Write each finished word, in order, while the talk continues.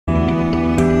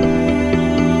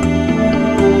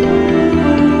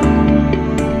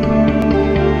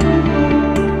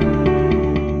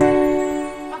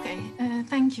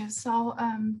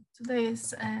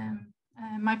this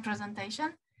my presentation.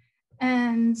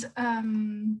 And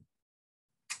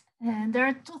there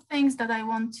are two things that I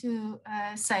want to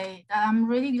say. I'm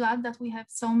really glad that we have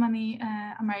so many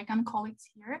American colleagues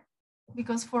here,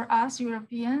 because for us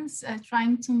Europeans,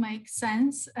 trying to make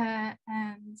sense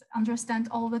and understand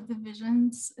all the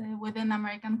divisions within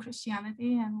American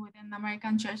Christianity and within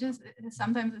American churches,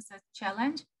 sometimes it's a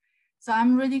challenge. So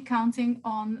I'm really counting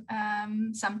on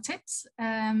some tips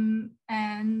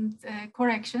and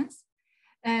corrections.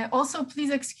 Also,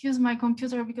 please excuse my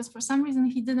computer, because for some reason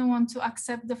he didn't want to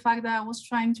accept the fact that I was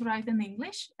trying to write in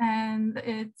English, and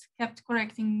it kept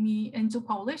correcting me into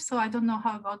Polish. So I don't know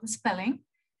how about the spelling.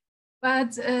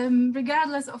 But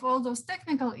regardless of all those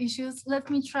technical issues, let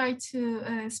me try to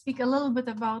speak a little bit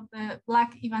about the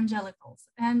Black evangelicals.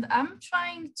 And I'm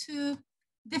trying to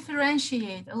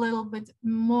differentiate a little bit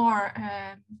more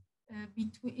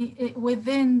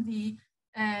within the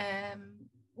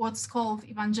what's called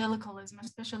evangelicalism,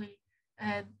 especially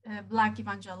Black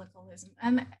evangelicalism.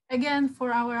 And again, for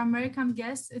our American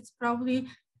guests, it's probably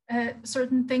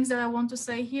certain things that I want to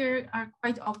say here are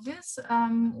quite obvious,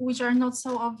 which are not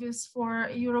so obvious for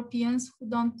Europeans who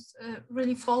don't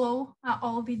really follow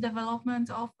all the development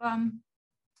of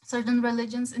certain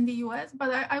religions in the US. But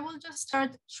I will just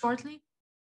start shortly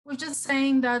with just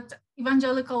saying that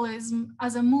evangelicalism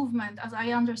as a movement, as I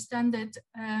understand it,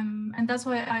 and that's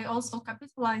why I also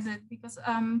capitalize it, because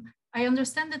I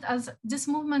understand it as this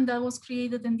movement that was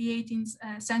created in the 18th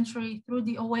century through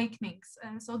the awakenings.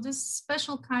 So this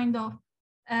special kind of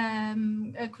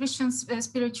Christian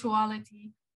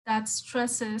spirituality that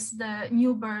stresses the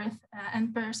new birth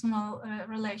and personal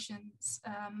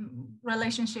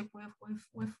relationship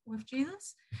with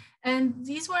Jesus. And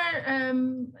these were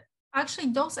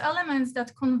actually those elements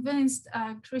that convinced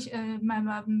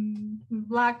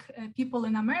Black people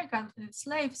in America,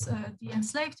 slaves, the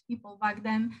enslaved people back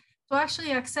then, to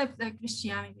actually accept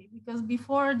Christianity, because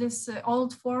before this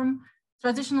old form,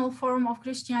 traditional form of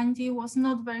Christianity was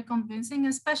not very convincing,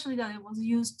 especially that it was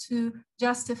used to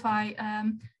justify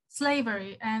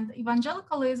slavery. And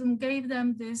evangelicalism gave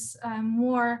them this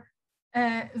more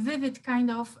vivid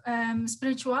kind of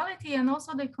spirituality, and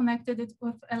also they connected it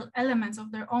with elements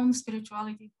of their own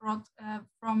spirituality brought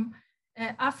from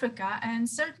Africa. And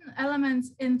certain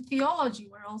elements in theology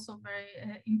were also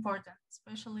very important,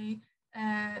 especially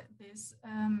this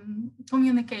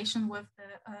communication with the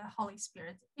Holy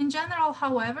Spirit. In general,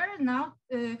 however, now,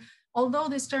 although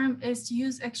this term is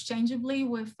used exchangeably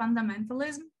with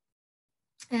fundamentalism,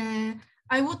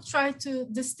 I would try to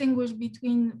distinguish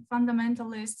between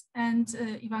fundamentalists and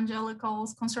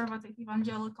evangelicals, conservative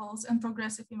evangelicals, and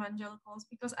progressive evangelicals,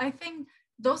 because I think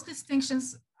those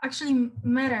distinctions actually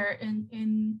matter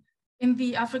in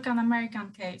the African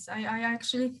American case. I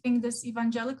actually think this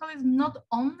evangelicalism, not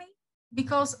only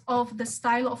because of the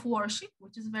style of worship,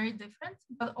 which is very different,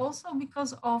 but also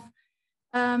because of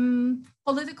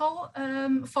political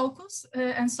focus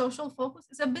and social focus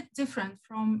is a bit different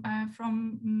from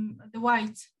the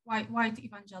white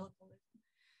evangelicalism.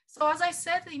 So as I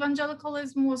said,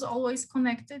 evangelicalism was always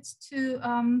connected to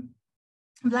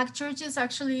Black churches.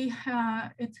 Actually,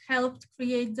 it helped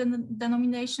create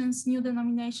denominations, new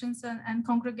denominations and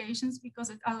congregations, because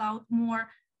it allowed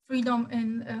more freedom in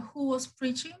who was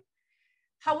preaching.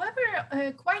 However,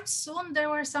 quite soon there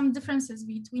were some differences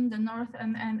between the North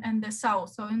and the South.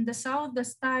 So in the South, the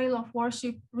style of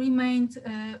worship remained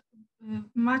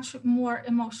much more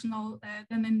emotional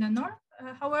than in the North.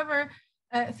 However,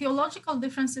 theological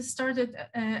differences started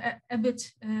a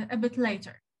bit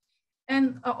later.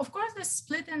 And of course, the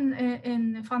split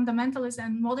in fundamentalist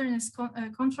and modernist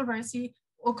controversy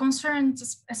concerned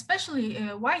especially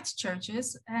white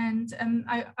churches. And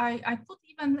I put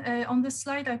even on this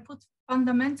slide, I put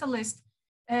fundamentalist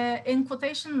in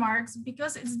quotation marks,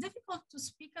 because it's difficult to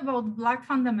speak about Black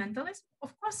fundamentalism.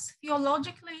 Of course,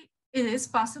 theologically, it is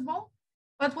possible.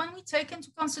 But when we take into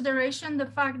consideration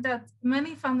the fact that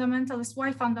many fundamentalists,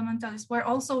 white fundamentalists, were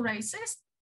also racist,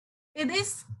 it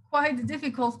is quite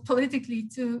difficult politically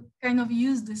to kind of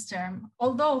use this term.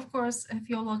 Although, of course,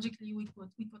 theologically,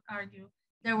 we could argue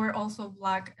there were also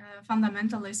Black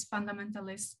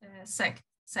fundamentalist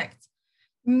sects.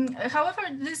 However,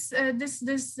 this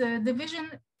division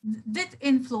did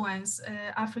influence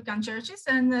African churches,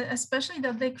 and especially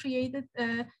that they created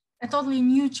a totally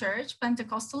new church,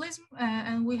 Pentecostalism,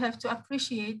 and we have to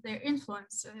appreciate their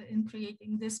influence in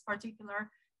creating this particular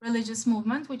religious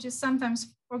movement, which is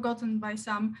sometimes forgotten by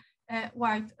some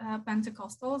white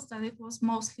Pentecostals, that it was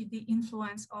mostly the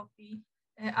influence of the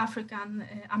African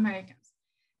Americans.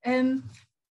 And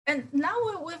now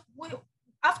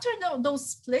after those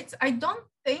splits, I don't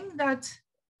think that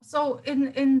So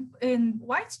in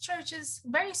white churches,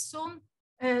 very soon,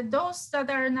 those that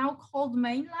are now called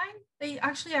mainline, they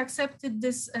actually accepted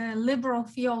this liberal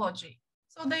theology.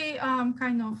 So they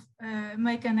kind of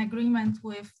make an agreement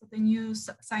with the new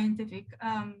scientific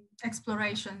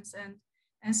explorations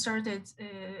and started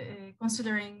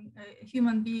considering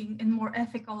human being in more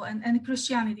ethical and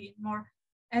Christianity in more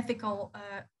ethical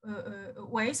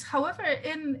ways. However,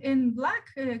 in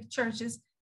Black churches,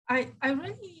 I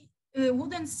really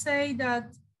wouldn't say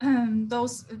that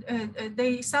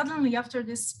they suddenly after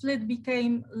this split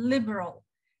became liberal.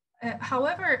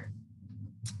 However,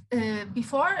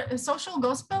 before social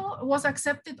gospel was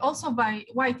accepted also by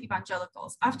white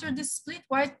evangelicals. After this split,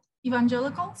 white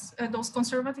evangelicals, those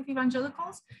conservative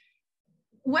evangelicals,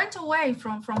 went away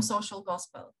from social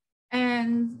gospel.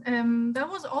 And that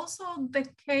was also the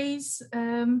case,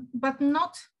 but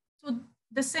not to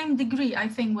the same degree, I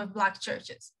think, with Black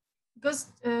churches. Because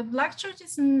Black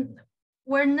churches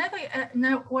were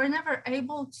never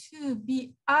able to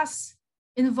be as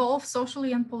involved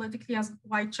socially and politically as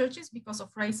white churches because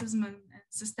of racism and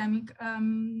systemic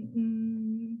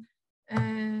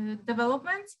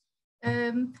developments.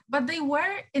 But they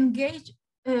were engaged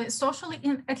socially,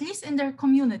 at least in their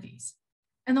communities.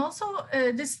 And also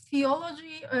this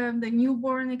theology, the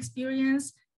newborn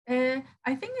experience,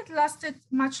 I think it lasted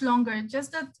much longer,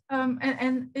 just that,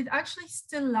 and it actually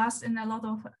still lasts in a lot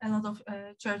of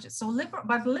churches. So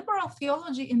liberal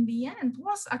theology in the end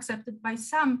was accepted by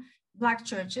some Black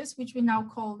churches, which we now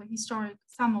call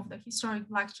some of the historic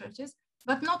Black churches,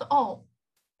 but not all.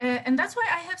 And that's why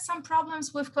I have some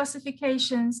problems with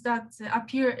classifications that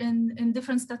appear in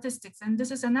different statistics. And this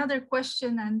is another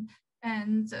question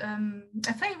and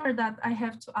a favor that I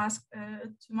have to ask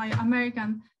to my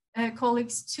American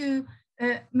colleagues to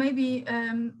maybe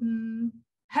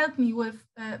help me with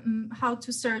how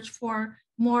to search for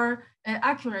more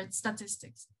accurate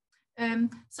statistics.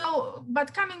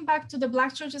 But coming back to the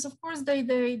Black churches, of course,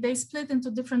 they split into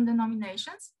different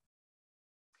denominations.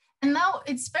 And now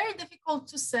it's very difficult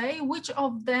to say which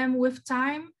of them with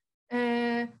time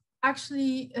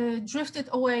actually drifted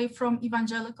away from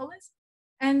evangelicalism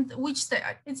and which stay.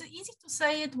 It's easy to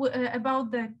say it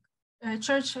about the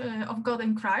Church of God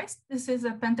in Christ. This is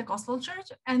a Pentecostal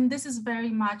church, and this is very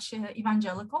much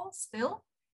evangelical still.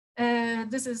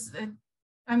 This is,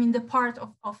 I mean, the part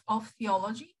of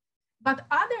theology. But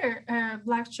other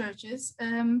Black churches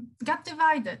got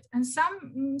divided, and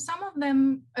some of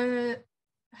them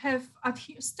have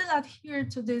still adhered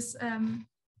to this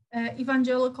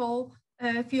evangelical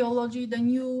theology, the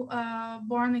new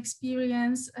born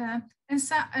experience, and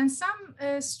some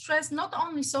stress not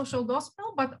only social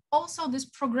gospel, but also this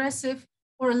progressive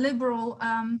or liberal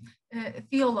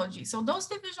theology. So those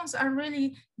divisions are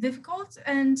really difficult.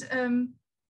 And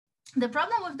the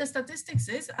problem with the statistics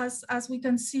is, as we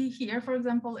can see here, for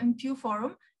example, in Pew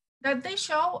Forum, that they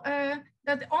show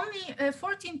that only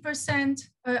 14%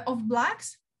 of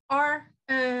Blacks are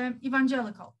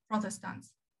evangelical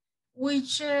Protestants,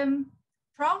 which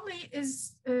probably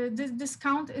is, this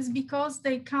count is because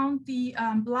they count the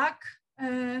Black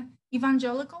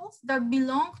evangelicals that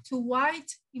belong to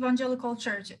white evangelical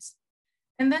churches.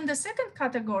 And then the second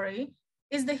category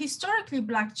is the historically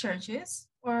Black churches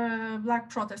or Black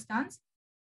Protestants.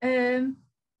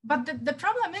 But the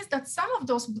problem is that some of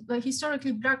those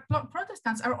historically Black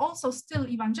Protestants are also still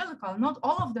evangelical. Not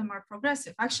all of them are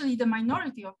progressive. Actually, the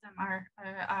minority of them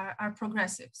are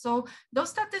progressive. So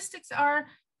those statistics are,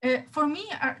 for me,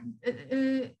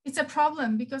 it's a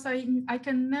problem because I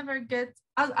can never get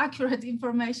as accurate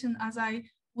information as I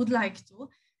would like to.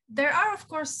 There are, of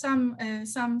course, some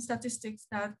statistics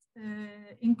that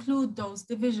include those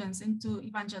divisions into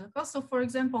evangelicals. So, for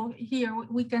example, here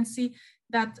we can see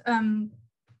that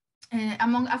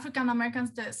among African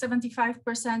Americans,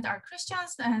 75% are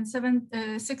Christians and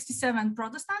 67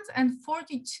 Protestants, and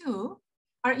 42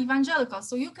 are evangelicals.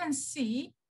 So you can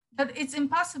see that it's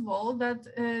impossible that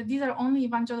these are only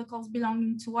evangelicals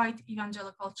belonging to white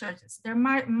evangelical churches. There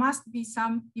must be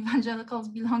some evangelicals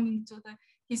belonging to the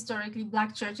historically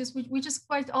Black churches, which is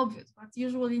quite obvious, but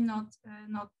usually not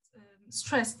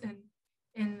stressed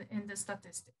in the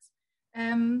statistics.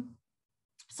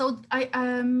 So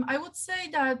I would say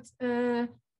that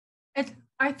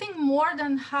I think more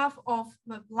than half of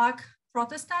the Black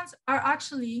Protestants are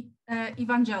actually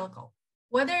evangelical.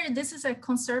 Whether this is a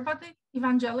conservative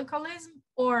evangelicalism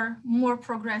or more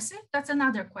progressive, that's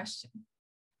another question.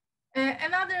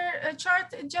 Another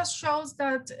chart just shows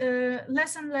that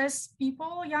less and less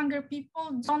people, younger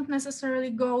people, don't necessarily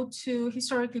go to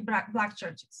historically Black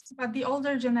churches, but the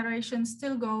older generation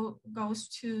still goes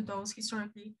to those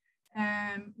historically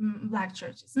Black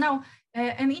churches. Now,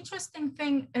 an interesting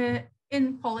thing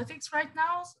in politics right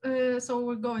now, so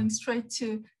we're going straight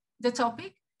to the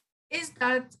topic, is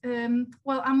that,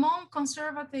 well, among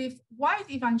conservative white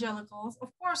evangelicals,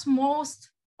 of course,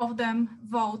 most of them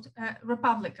vote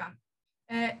Republican.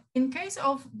 In case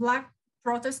of Black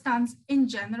Protestants in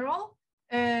general,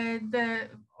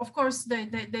 of course,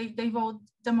 they vote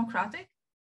Democratic.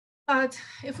 But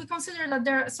if we consider that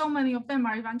there are so many of them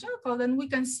are evangelical, then we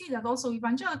can see that also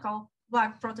evangelical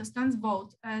Black Protestants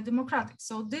vote Democratic.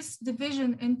 So this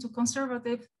division into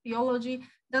conservative theology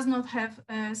does not have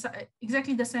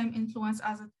exactly the same influence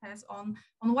as it has on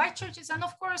white churches. And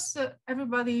of course,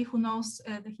 everybody who knows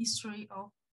the history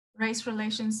of race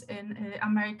relations in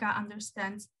America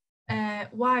understands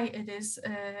why it is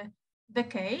the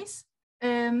case.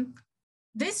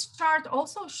 This chart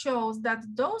also shows that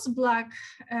those Black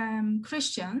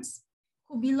Christians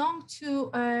who belong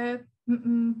to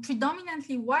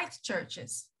predominantly white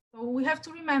churches. So we have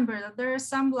to remember that there are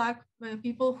some Black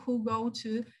people who go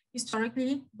to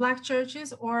historically Black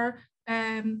churches or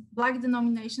Black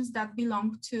denominations that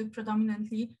belong to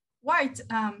predominantly white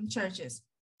churches.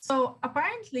 So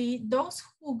apparently those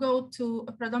who go to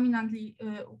predominantly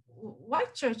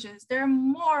white churches, they're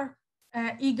more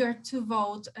eager to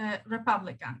vote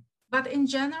Republican. But in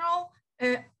general,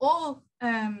 all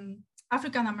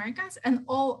African Americans and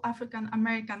all African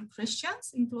American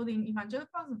Christians, including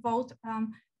evangelicals, vote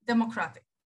Democratic.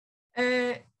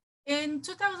 In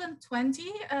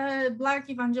 2020, Black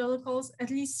evangelicals, at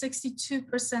least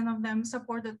 62% of them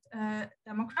supported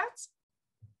Democrats.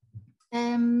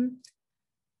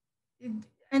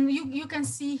 And you can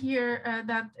see here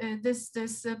that this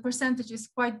percentage is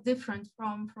quite different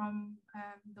from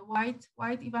the white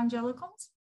evangelicals.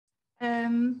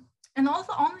 And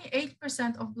also only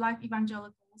 8% of Black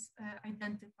evangelicals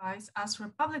identifies as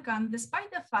Republican, despite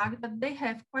the fact that they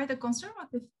have quite a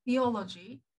conservative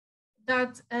theology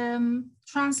that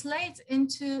translates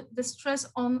into the stress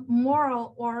on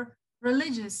moral or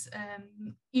religious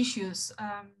issues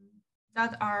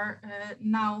that are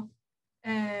now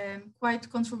quite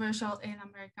controversial in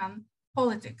American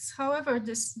politics. However,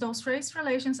 those race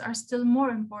relations are still more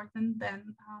important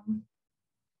than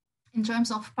in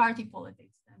terms of party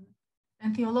politics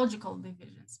and theological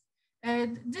divisions.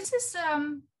 This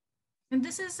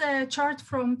is a chart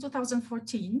from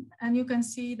 2014, and you can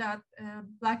see that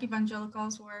Black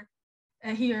evangelicals were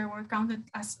counted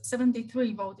as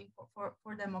 73 voting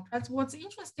for Democrats. What's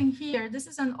interesting here, this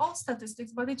is an old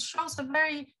statistics, but it shows a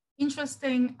very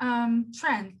interesting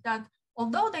trend that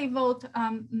although they vote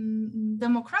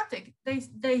Democratic,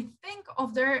 they think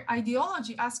of their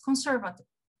ideology as conservative.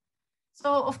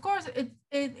 So of course it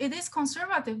is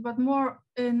conservative, but more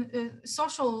in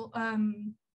social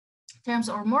terms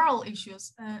or moral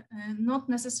issues, not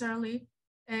necessarily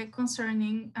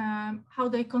concerning how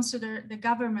they consider the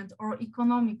government or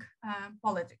economic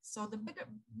politics. So the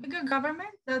bigger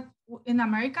government, that in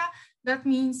America, that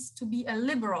means to be a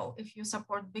liberal if you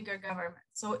support bigger government.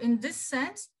 So in this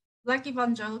sense, Black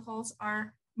evangelicals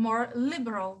are more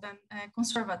liberal than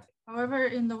conservative. However,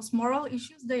 in those moral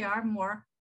issues, they are more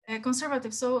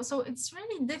conservative. So it's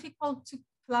really difficult to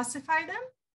classify them.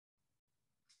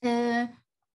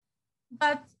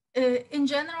 But in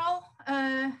general,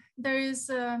 it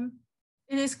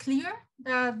is clear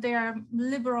that they are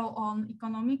liberal on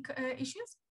economic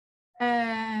issues,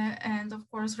 and of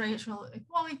course racial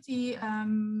equality,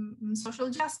 social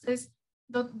justice,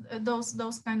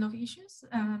 those kind of issues,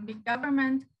 big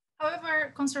government.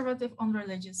 However, conservative on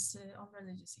religious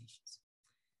issues.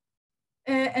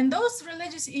 And those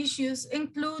religious issues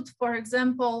include, for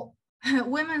example,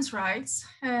 women's rights,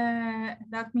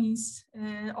 that means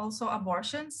also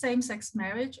abortion, same-sex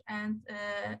marriage, and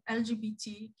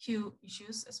LGBTQ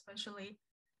issues, especially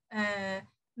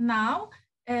now.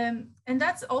 And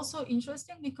that's also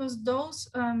interesting because those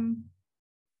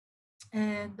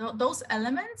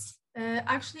elements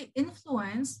actually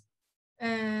influence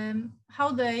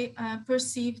how they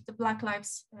perceive the Black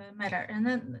Lives Matter. And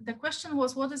then the question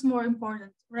was, what is more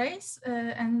important, race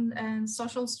and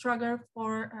social struggle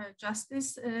for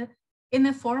justice in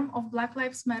the form of Black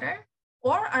Lives Matter?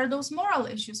 Or are those moral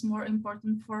issues more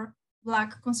important for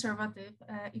Black conservative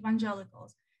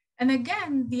evangelicals? And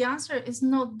again, the answer is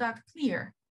not that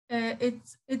clear. It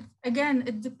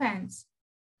depends.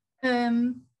 Let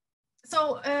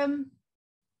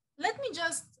me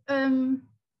just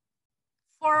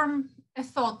form a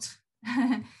thought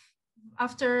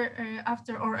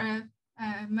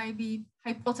maybe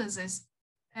hypothesis,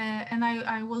 and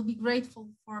I will be grateful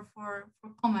for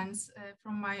comments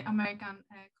from my American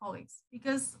colleagues,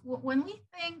 because when we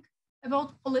think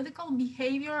about political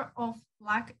behavior of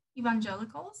Black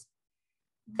evangelicals,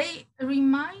 they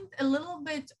remind a little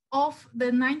bit of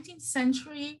the 19th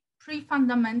century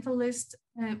pre-fundamentalist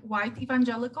white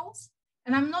evangelicals.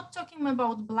 And I'm not talking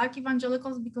about Black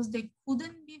evangelicals because they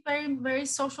couldn't be very, very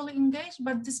socially engaged,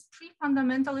 but this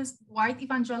pre-fundamentalist white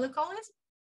evangelicalism,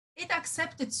 it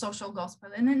accepted social gospel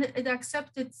and then it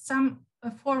accepted some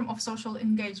form of social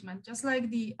engagement, just like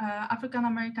the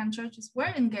African-American churches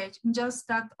were engaged, just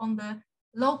that on the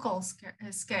local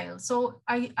scale. So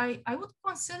I would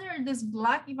consider this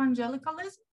Black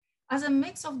evangelicalism as a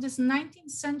mix of this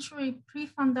 19th century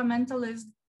pre-fundamentalist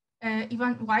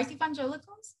white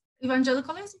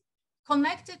evangelicalism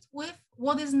connected with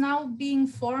what is now being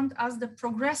formed as the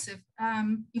progressive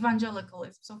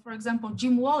evangelicalism. So for example,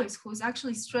 Jim Wallis, who is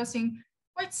actually stressing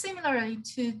quite similarly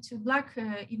to Black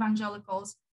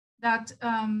evangelicals that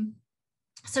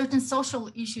certain social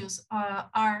issues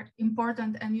are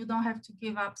important and you don't have to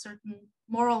give up certain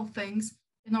moral things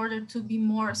in order to be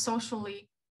more socially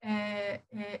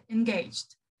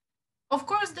engaged. Of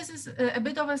course, this is a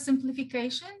bit of a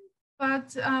simplification,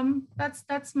 but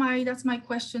that's my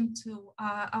question to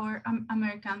our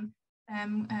American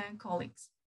colleagues.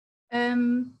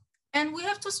 And we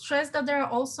have to stress that there are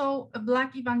also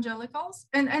Black evangelicals,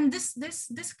 and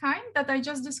this kind that I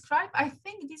just described. I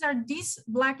think these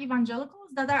Black evangelicals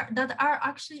that are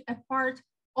actually a part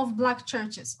of Black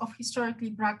churches, of historically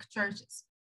Black churches.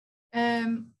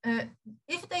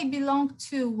 If they belong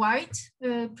to white,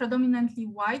 predominantly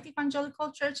white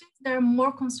evangelical churches, they're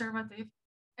more conservative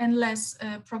and less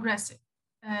progressive.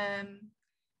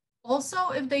 Also,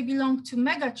 if they belong to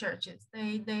mega churches,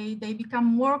 they become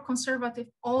more conservative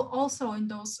also in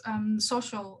those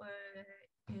social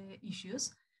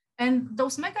issues. And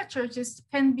those mega churches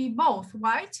can be both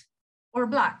white or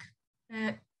Black.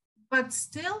 But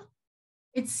still,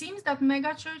 it seems that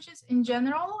mega churches in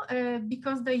general,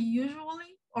 because they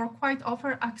usually or quite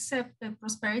often accept the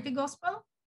prosperity gospel,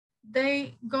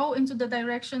 they go into the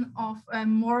direction of a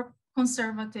more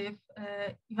conservative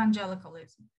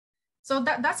evangelicalism. So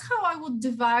that's how I would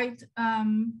divide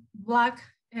Black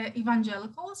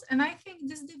evangelicals. And I think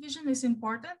this division is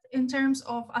important in terms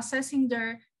of assessing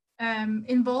their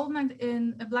involvement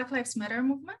in the Black Lives Matter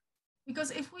movement.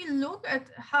 Because if we look at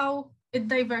how it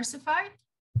diversifies,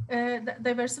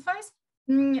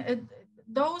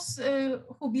 those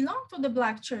who belong to the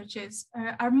Black churches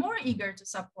are more eager to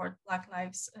support Black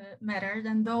Lives Matter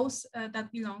than those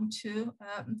that belong to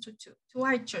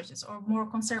white churches or more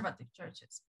conservative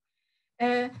churches.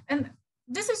 And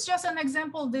this is just an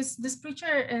example. This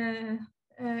preacher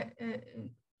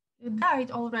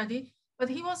died already, but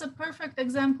he was a perfect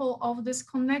example of this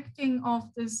connecting of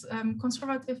this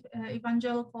conservative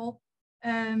evangelical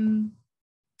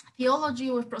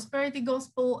theology with prosperity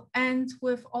gospel and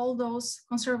with all those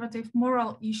conservative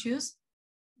moral issues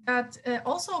that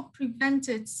also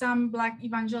prevented some Black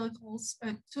evangelicals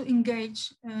to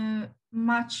engage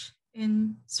much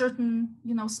in certain,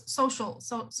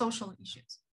 social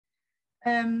issues.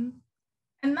 And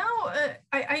now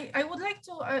I would like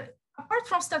to, apart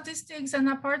from statistics and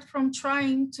apart from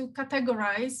trying to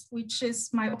categorize, which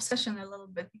is my obsession a little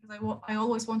bit, because I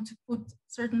always want to put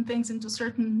certain things into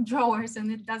certain drawers and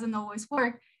it doesn't always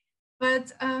work.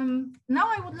 But now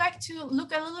I would like to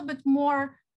look a little bit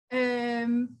more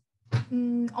on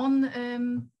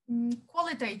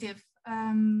qualitative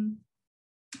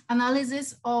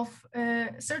analysis of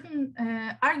certain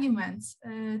arguments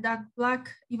that Black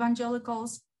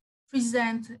evangelicals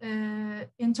present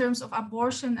in terms of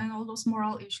abortion and all those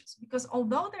moral issues. Because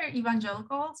although they're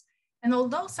evangelicals, and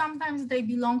although sometimes they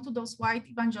belong to those white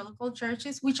evangelical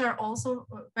churches, which are also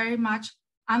very much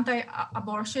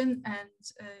anti-abortion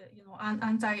and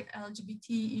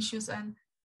anti-LGBT issues and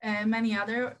many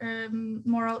other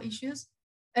moral issues,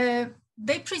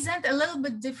 they present a little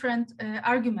bit different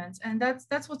arguments. And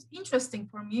that's what's interesting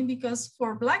for me, because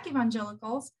for Black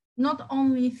evangelicals, not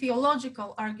only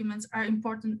theological arguments are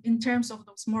important in terms of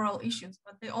those moral issues,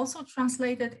 but they also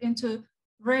translate it into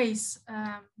race-related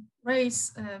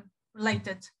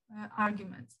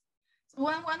arguments. So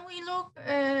when we look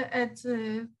at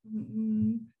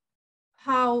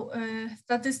how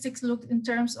statistics look in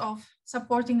terms of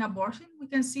supporting abortion, we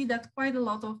can see that quite a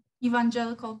lot of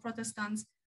evangelical Protestants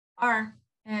are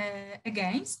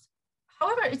against.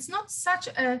 However, it's not such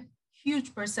a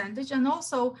huge percentage, and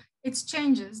also it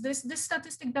changes. This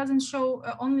statistic doesn't show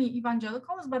only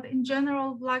evangelicals, but in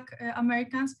general, Black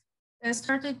Americans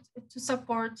started to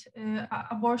support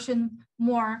abortion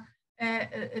more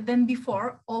than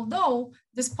before, although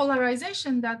this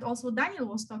polarization that also Daniel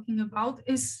was talking about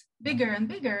is bigger and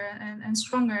bigger and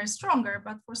stronger and stronger.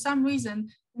 But for some reason,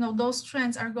 those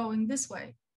trends are going this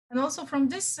way. And also from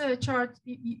this chart,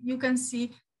 you can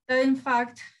see that in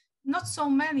fact, not so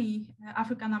many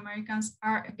African Americans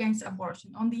are against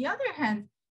abortion. On the other hand,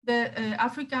 the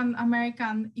African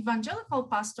American evangelical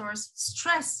pastors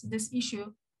stress this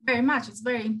issue very much. It's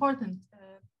very important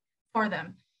for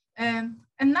them. And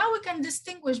now we can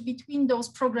distinguish between those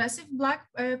progressive Black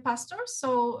pastors.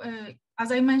 So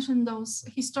as I mentioned, those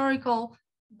historical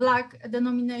Black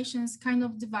denominations kind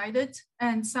of divided,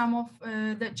 and some of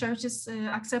the churches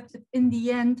accepted in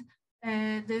the end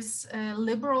this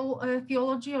liberal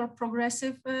theology or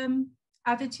progressive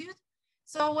attitude.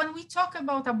 So when we talk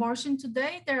about abortion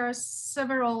today, there are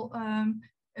several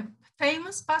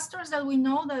famous pastors that we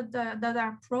know that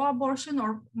are pro-abortion,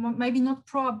 or maybe not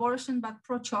pro-abortion, but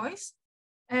pro-choice.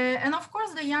 And of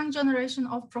course, the young generation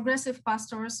of progressive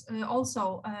pastors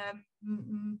also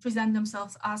present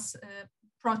themselves as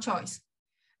pro-choice.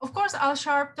 Of course, Al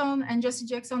Sharpton and Jesse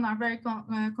Jackson are very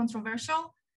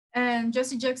controversial. And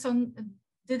Jesse Jackson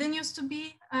didn't used to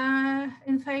be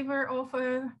in favor of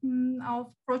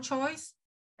pro-choice,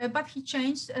 but he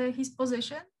changed his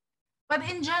position. But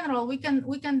in general, we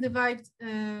can divide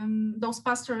those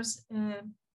pastors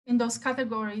in those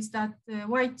categories that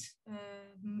white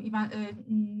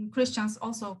Christians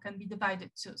also can be divided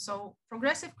to. So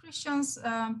progressive Christians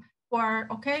who are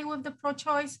okay with the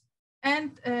pro-choice,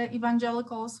 and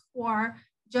evangelicals who are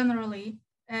generally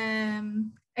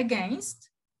against.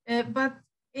 But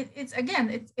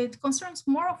it concerns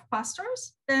more of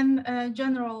pastors than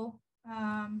general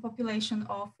population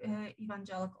of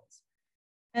evangelicals.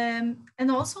 And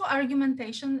also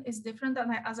argumentation is different,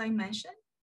 as I mentioned.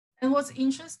 And what's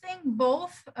interesting,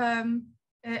 both,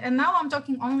 and now I'm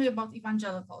talking only about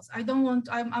evangelicals.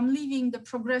 I'm leaving the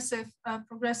progressive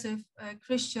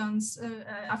Christians,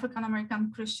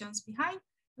 African-American Christians behind,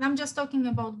 and I'm just talking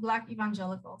about Black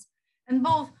evangelicals. And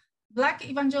both Black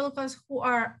evangelicals who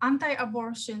are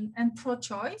anti-abortion and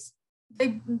pro-choice,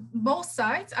 both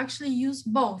sides actually use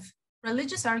both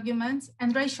religious arguments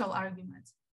and racial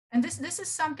arguments. And this is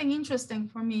something interesting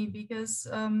for me because,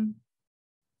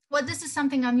 this is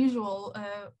something unusual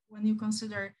when you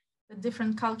consider the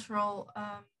different cultural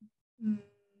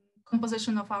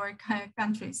composition of our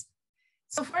countries.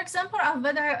 So for example,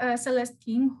 Alveda Celeste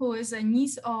King, who is a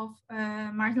niece of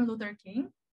Martin Luther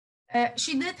King,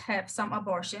 she did have some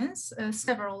abortions,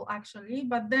 several actually,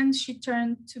 but then she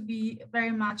turned to be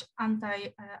very much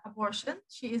anti-abortion.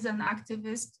 She is an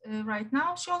activist right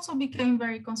now. She also became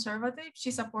very conservative.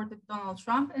 She supported Donald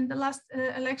Trump in the last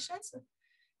elections.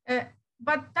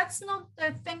 But that's not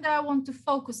the thing that I want to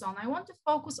focus on. I want to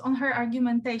focus on her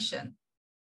argumentation.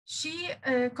 She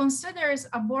considers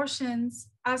abortions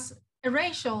as a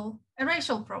racial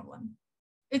problem.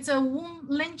 It's a womb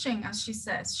lynching, as she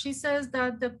says. She says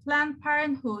that the Planned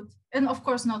Parenthood, and of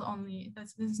course,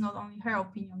 this is not only her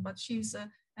opinion, but she's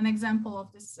an example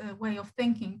of this way of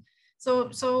thinking. So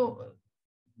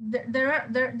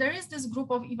there is this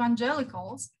group of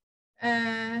evangelicals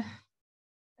that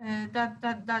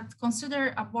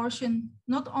consider abortion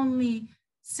not only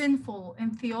sinful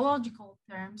in theological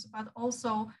terms, but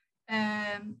also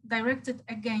directed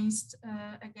against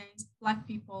Black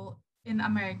people in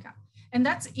America. And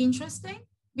that's interesting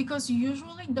because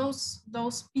usually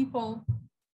those people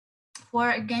who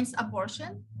are against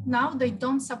abortion, now they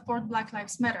don't support Black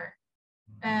Lives Matter.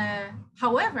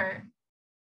 However,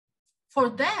 for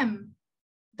them,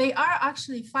 they are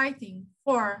actually fighting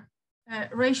for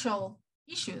racial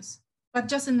issues, but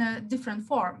just in a different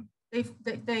form.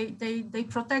 They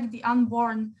protect the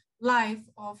unborn life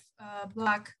of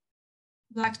Black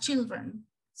children.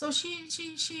 So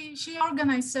she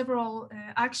organized several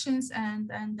actions and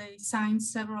they signed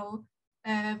several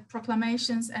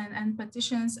proclamations and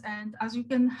petitions. And as you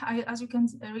can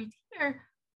read here,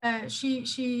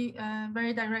 she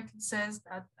very directly says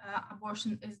that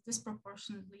abortion is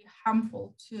disproportionately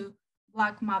harmful to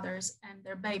Black mothers and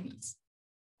their babies.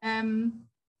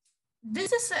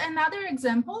 This is another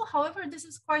example. However, this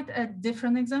is quite a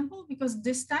different example because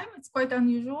this time it's quite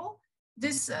unusual.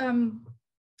 This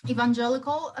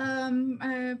evangelical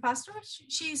pastor,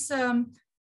 she's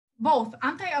both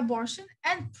anti-abortion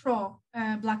and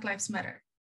pro-Black Lives Matter.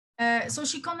 So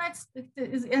she connects,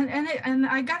 and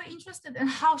I got interested in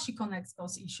how she connects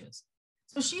those issues.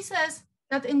 So she says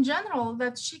that in general,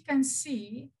 that she can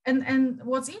see, and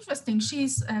what's interesting,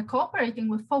 she's cooperating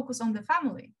with Focus on the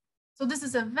Family. So this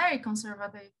is a very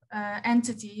conservative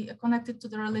entity connected to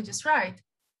the religious right.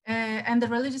 and the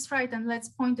religious right, and let's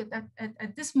point it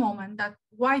at this moment that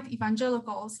white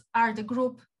evangelicals are the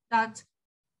group that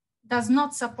does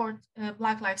not support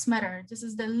Black Lives Matter. This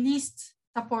is the least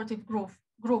supportive group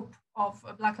of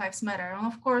Black Lives Matter. And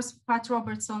of course, Pat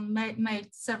Robertson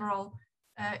made several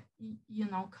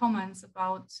comments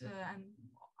about, and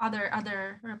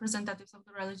other representatives of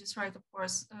the religious right, of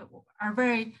course, are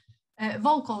very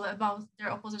vocal about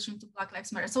their opposition to Black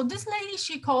Lives Matter. So this lady,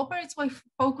 she cooperates with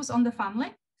focus on the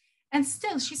family, and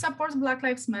still she supports Black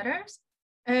Lives Matter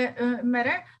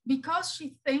because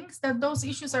she thinks that those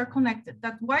issues are connected,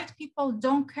 that white people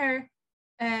don't care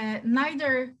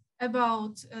neither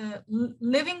about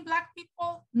living Black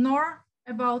people nor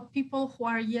about people who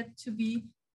are yet to be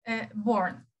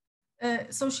born.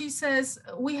 So she says,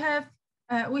 we have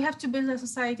to build a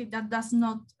society that does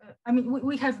not,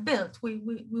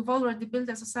 we've already built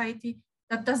a society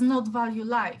that does not value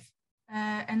life.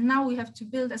 And now we have to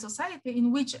build a society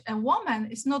in which a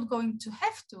woman is not going to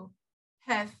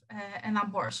have an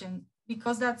abortion,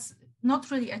 because that's not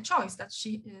really a choice that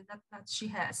she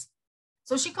has.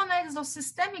 So she connects those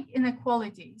systemic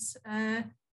inequalities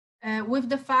with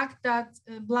the fact that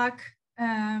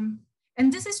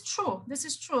and this is true,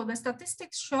 the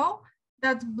statistics show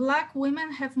that Black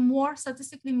women have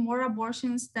statistically more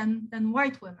abortions than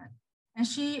white women. And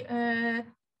she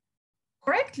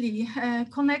correctly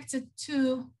connects it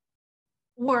to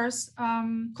worse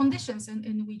conditions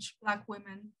in which Black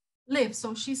women live.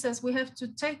 So she says we have to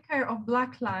take care of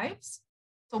Black lives.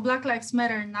 So Black lives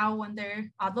matter now when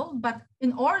they're adult, but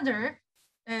in order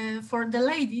for the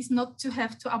ladies not to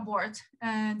have to abort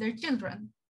their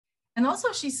children. And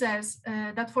also she says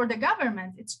that for the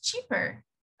government, it's cheaper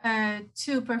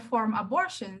to perform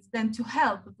abortions than to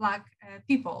help Black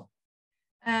people.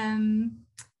 And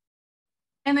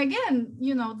again,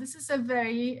 this is a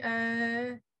very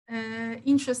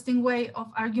interesting way of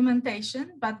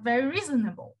argumentation, but very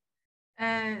reasonable.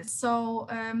 So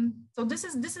this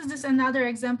is another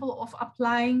example of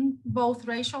applying both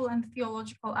racial and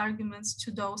theological arguments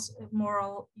to those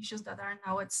moral issues that are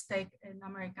now at stake in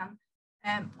American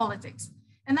politics.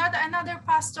 Another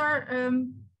pastor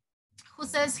who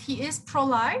says he is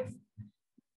pro-life,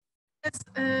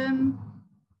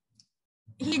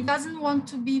 he doesn't want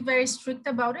to be very strict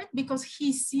about it because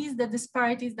he sees the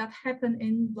disparities that happen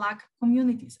in Black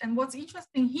communities. And what's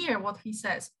interesting here, what he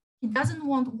says, he doesn't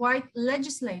want white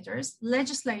legislators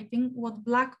legislating what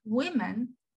Black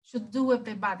women should do with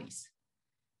their bodies.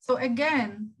 So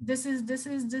again, this is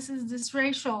this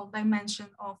racial dimension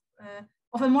of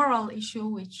a moral issue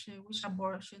which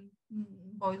abortion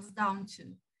boils down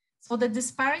to. So the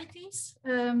disparities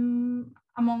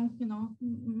among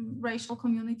racial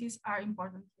communities are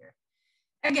important here.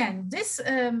 Again, this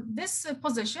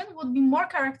position would be more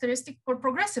characteristic for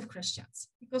progressive Christians,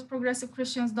 because progressive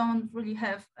Christians don't really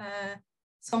have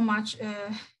so much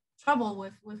trouble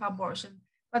with abortion.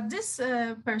 But this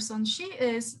person, she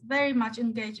is very much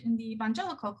engaged in the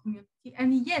evangelical community,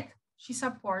 and yet she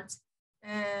supports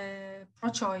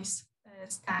pro-choice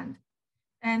stand.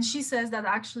 And she says that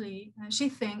actually she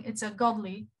thinks it's a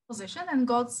godly position, and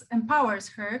God empowers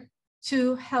her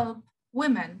to help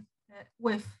women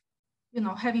with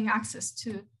having access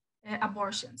to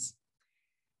abortions.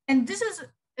 And this is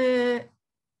a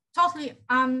totally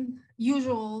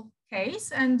unusual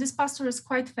case, and this pastor is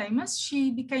quite famous. She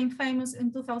became famous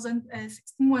in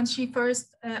 2016 when she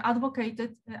first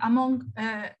advocated among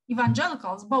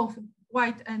evangelicals, both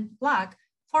white and Black,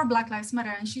 for Black Lives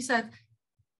Matter. And she said,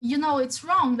 it's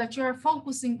wrong that you're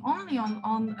focusing only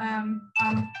on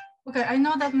okay, I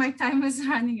know that my time is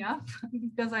running up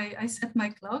because I set my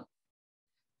clock.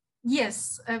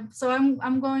 Yes, so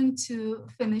I'm going to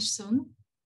finish soon.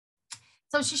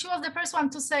 So she was the first one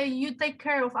to say, you take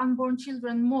care of unborn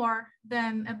children more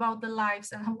than about the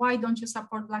lives, and why don't you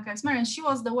support Black Lives Matter? And she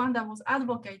was the one that was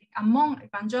advocating among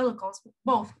evangelicals,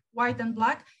 both white and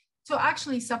Black, to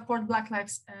actually support Black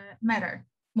Lives Matter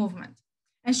movement.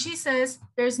 And she says,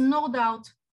 there's no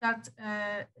doubt that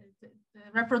the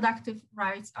reproductive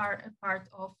rights are a part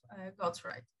of God's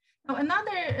right. Now,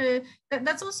 another,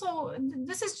 that's also,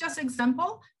 this is just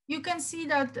example. You can see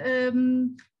that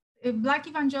Black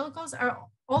evangelicals are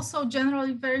also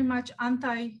generally very much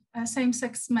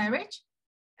anti-same-sex marriage.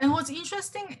 And what's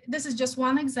interesting, this is just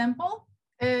one example.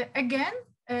 Again,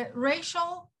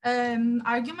 racial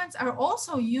arguments are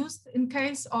also used in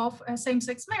case of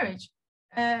same-sex marriage.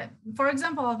 For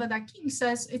example, Alveda King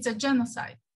says it's a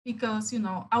genocide because,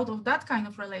 out of that kind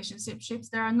of relationships,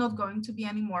 there are not going to be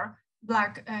any more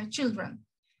Black children.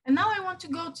 And now I want to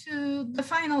go to the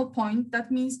final point.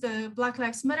 That means the Black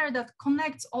Lives Matter that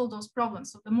connects all those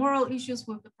problems. So the moral issues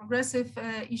with the progressive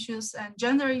issues and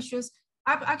gender issues.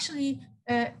 Actually,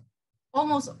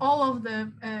 almost all of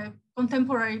the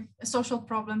contemporary social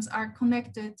problems are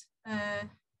connected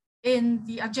in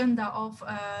the agenda of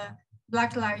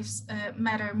Black Lives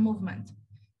Matter movement.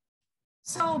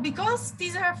 So because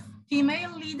these are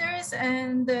female leaders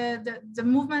and the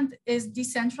movement is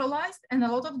decentralized and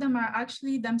a lot of them are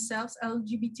actually themselves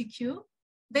LGBTQ,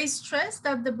 they stress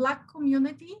that the Black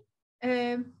community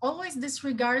always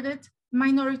disregarded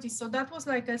minorities. So that was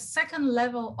like a second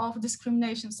level of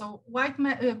discrimination. So Black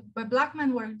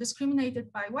men were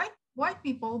discriminated by white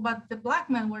people, but the Black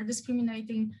men were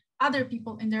discriminating other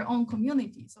people in their own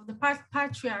community. So the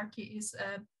patriarchy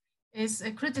is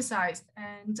criticized,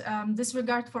 and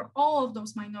disregard for all of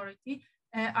those minority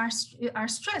are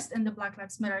stressed in the Black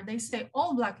Lives Matter. They say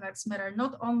all Black Lives Matter,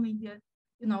 not only the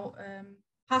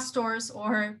pastors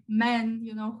or men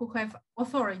who have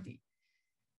authority.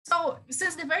 So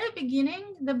since the very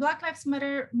beginning, the Black Lives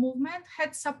Matter movement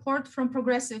had support from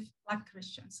progressive Black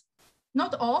Christians.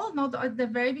 Not all, not at the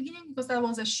very beginning, because that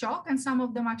was a shock. And some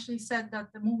of them actually said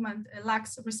that the movement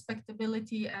lacks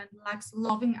respectability and lacks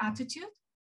loving attitude.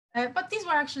 But these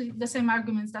were actually the same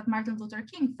arguments that Martin Luther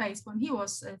King faced when he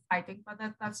was fighting. But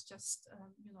that's just,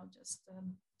 to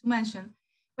mention.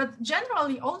 But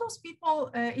generally, all those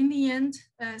people in the end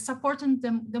supported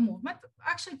the movement,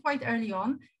 actually quite early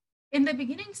on. In the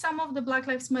beginning, some of the Black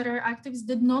Lives Matter activists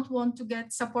did not want to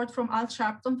get support from Al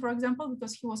Sharpton, for example,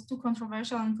 because he was too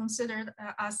controversial and considered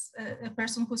as a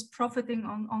person who's profiting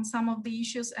on some of the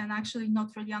issues and actually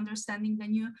not really understanding the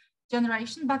new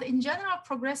generation. But in general,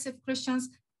 progressive Christians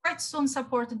quite soon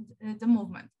supported the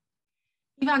movement.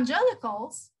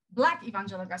 Evangelicals, Black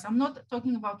evangelicals, I'm not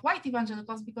talking about white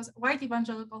evangelicals, because white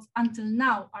evangelicals until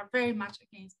now are very much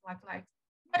against Black Lives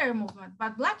Matter movement,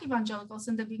 but Black evangelicals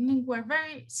in the beginning were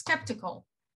very skeptical.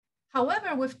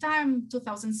 However, with time,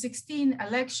 2016,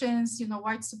 elections,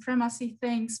 white supremacy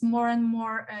things, more and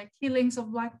more killings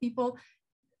of Black people,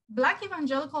 Black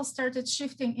evangelicals started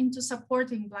shifting into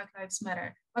supporting Black Lives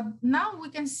Matter. But now we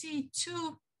can see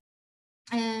two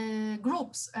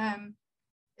groups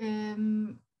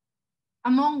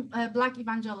among Black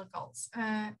evangelicals.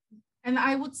 And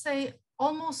I would say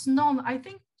almost none, I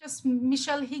think just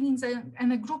Michelle Higgins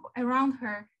and a group around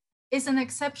her is an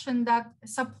exception that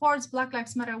supports Black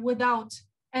Lives Matter without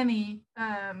any,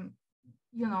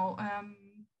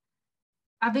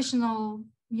 additional,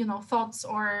 thoughts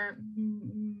or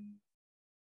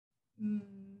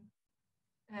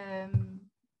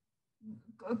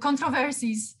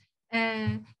controversies.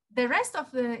 The rest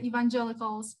of the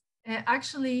evangelicals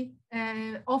actually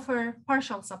offer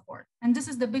partial support. And this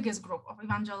is the biggest group of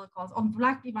evangelicals, of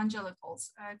Black evangelicals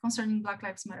concerning Black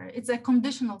Lives Matter. It's a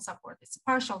conditional support, it's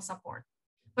partial support.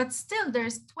 But still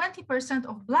there's 20%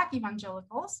 of Black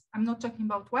evangelicals, I'm not talking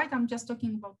about white, I'm just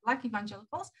talking about Black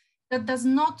evangelicals, that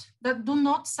do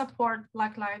not support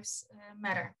Black Lives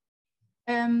Matter.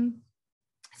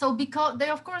 So because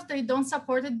they don't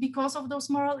support it because of those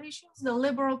moral issues, the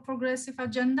liberal progressive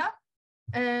agenda.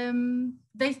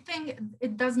 They think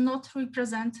it does not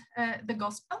represent the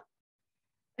gospel.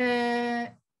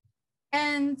 And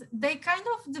they kind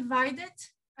of divided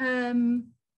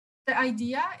the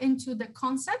idea into the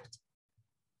concept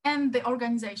and the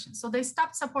organization. So they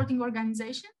stopped supporting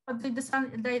organization, but they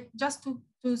decided just to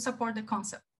support the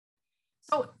concept.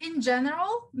 So in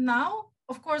general, now,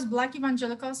 of course, Black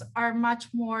evangelicals are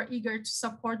much more eager to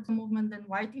support the movement than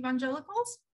white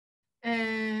evangelicals.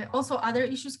 Also other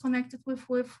issues connected with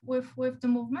the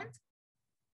movement.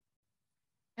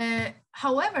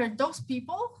 However, those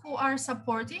people who are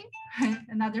supporting,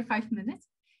 another 5 minutes,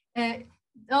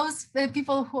 those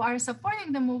people who are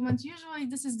supporting the movement, usually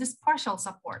this is this partial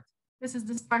support. This is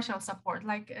this partial support,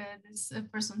 like this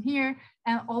person here,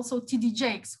 and also T.D.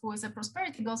 Jakes, who is a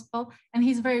prosperity gospel, and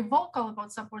he's very vocal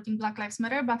about supporting Black Lives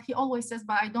Matter, but he always says,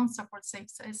 but I don't support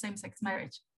same-sex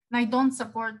marriage. And I don't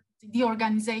support the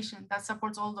organization that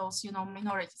supports all those,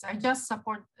 minorities. I just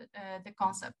support the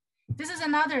concept. This is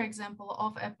another example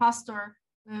of a pastor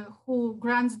who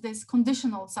grants this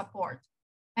conditional support.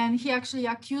 And he actually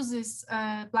accuses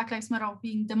Black Lives Matter of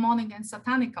being demonic and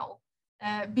satanical,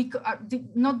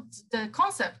 not the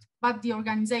concept, but the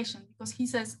organization, because he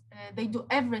says they do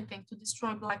everything to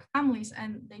destroy Black families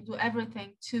and they do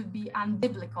everything to be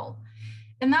unbiblical.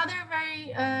 Another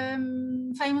very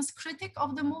famous critic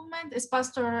of the movement is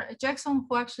Pastor Jackson,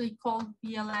 who actually called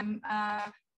BLM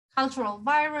cultural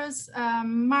virus,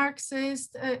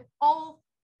 Marxist, all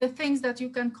the things that you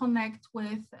can connect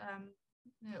with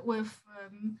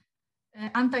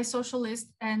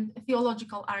anti-socialist and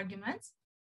theological arguments.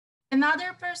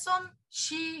 Another person,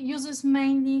 she uses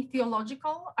mainly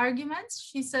theological arguments.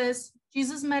 She says,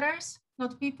 Jesus matters,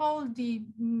 not people. The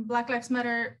Black Lives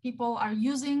Matter people are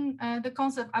using the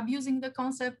concept, abusing the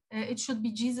concept. It should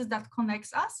be Jesus that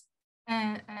connects us,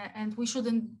 and we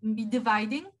shouldn't be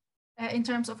dividing in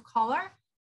terms of color.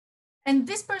 And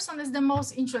this person is the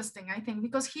most interesting, I think,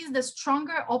 because he's the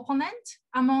stronger opponent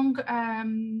among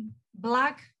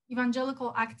Black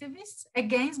evangelical activists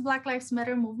against Black Lives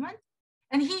Matter movement.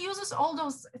 And he uses all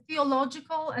those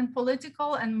theological and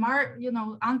political and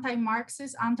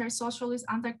anti-Marxist, anti-socialist,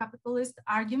 anti-capitalist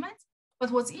arguments.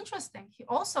 But what's interesting, he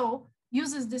also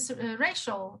uses this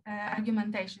racial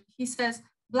argumentation. He says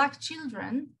Black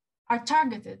children are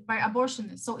targeted by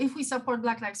abortionists. So if we support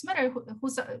Black Lives Matter, who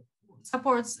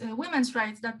supports women's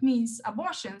rights, that means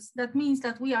abortions. That means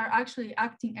that we are actually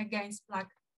acting against Black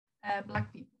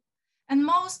people. And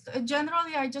most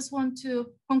generally, I just want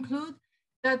to conclude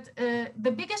that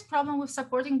the biggest problem with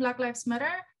supporting Black Lives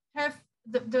Matter have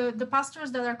the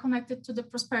pastors that are connected to the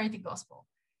prosperity gospel.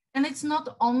 And it's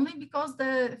not only because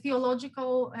the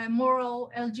theological,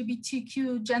 moral,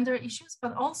 LGBTQ gender issues,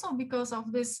 but also because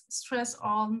of this stress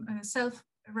on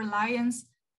self-reliance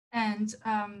and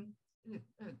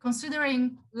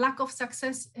considering lack of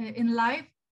success in life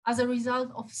as a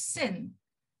result of sin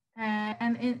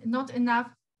and not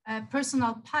enough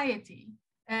personal piety,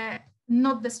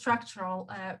 not the structural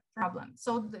problem.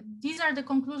 So these are the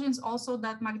conclusions also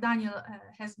that McDaniel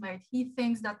has made. He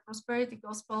thinks that prosperity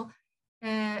gospel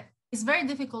is very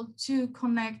difficult to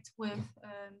connect with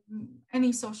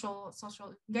any social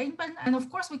engagement. And of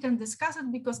course we can discuss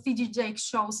it because T.G. Jakes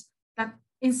shows that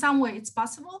in some way it's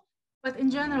possible, but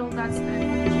in general, that's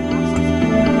the